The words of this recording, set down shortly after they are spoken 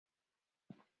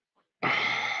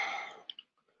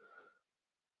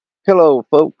Hello,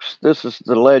 folks. This is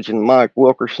the legend Mike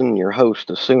Wilkerson, your host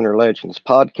of Sooner Legends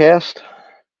podcast.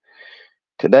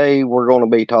 Today, we're going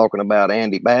to be talking about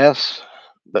Andy Bass.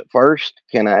 But first,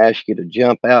 can I ask you to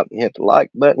jump out and hit the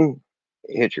like button,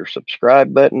 hit your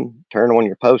subscribe button, turn on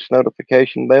your post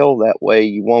notification bell. That way,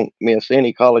 you won't miss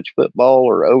any college football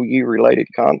or OU related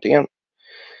content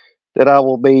that I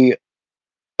will be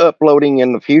uploading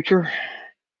in the future.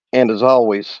 And as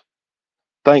always,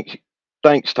 thanks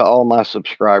thanks to all my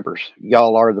subscribers.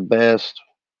 Y'all are the best.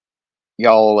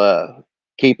 Y'all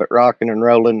keep it rocking and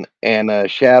rolling. And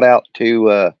shout out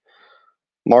to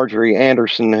Marjorie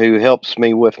Anderson, who helps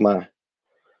me with my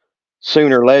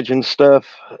Sooner Legend stuff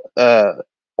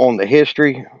on the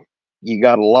history. You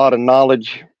got a lot of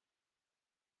knowledge.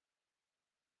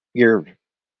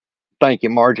 Thank you,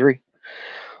 Marjorie.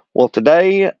 Well,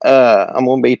 today I'm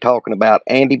going to be talking about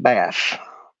Andy Bass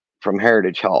from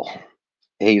Heritage Hall.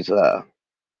 He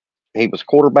was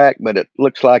quarterback, but it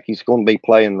looks like he's going to be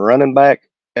playing running back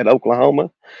at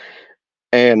Oklahoma.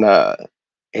 And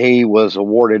he was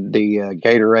awarded the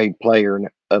Gatorade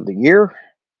Player of the Year.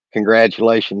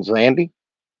 Congratulations, Andy.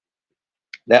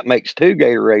 That makes two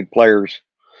Gatorade Players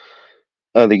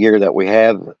of the Year that we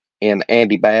have in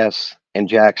Andy Bass and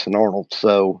Jackson Arnold.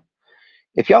 So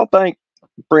if y'all think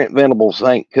Brent Venables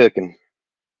ain't cooking,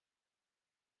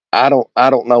 I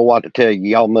don't know what to tell you.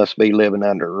 Y'all must be living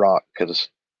under a rock, because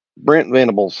Brent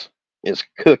Venables is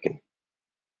cooking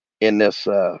in this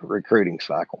recruiting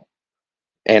cycle.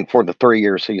 And for the 3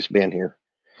 years he's been here,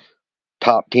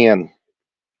 top 10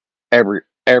 every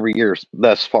year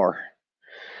thus far.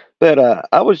 But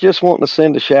I was just wanting to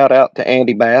send a shout out to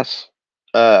Andy Bass,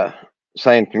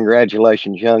 saying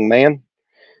congratulations, young man.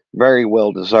 Very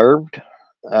well deserved.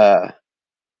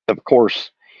 Of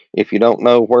course, if you don't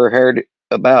know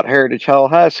about Heritage Hall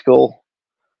High School,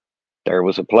 there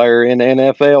was a player in the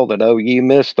NFL that OU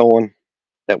missed on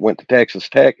that went to Texas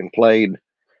Tech and played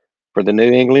for the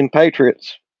New England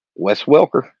Patriots, Wes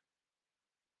Welker.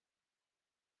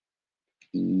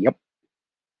 Yep,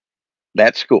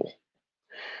 that school.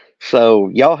 So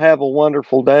y'all have a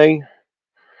wonderful day.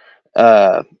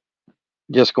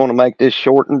 Just going to make this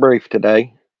short and brief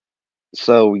today.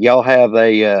 So y'all have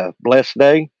a blessed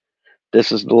day.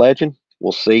 This is the legend.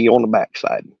 We'll see you on the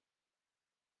backside.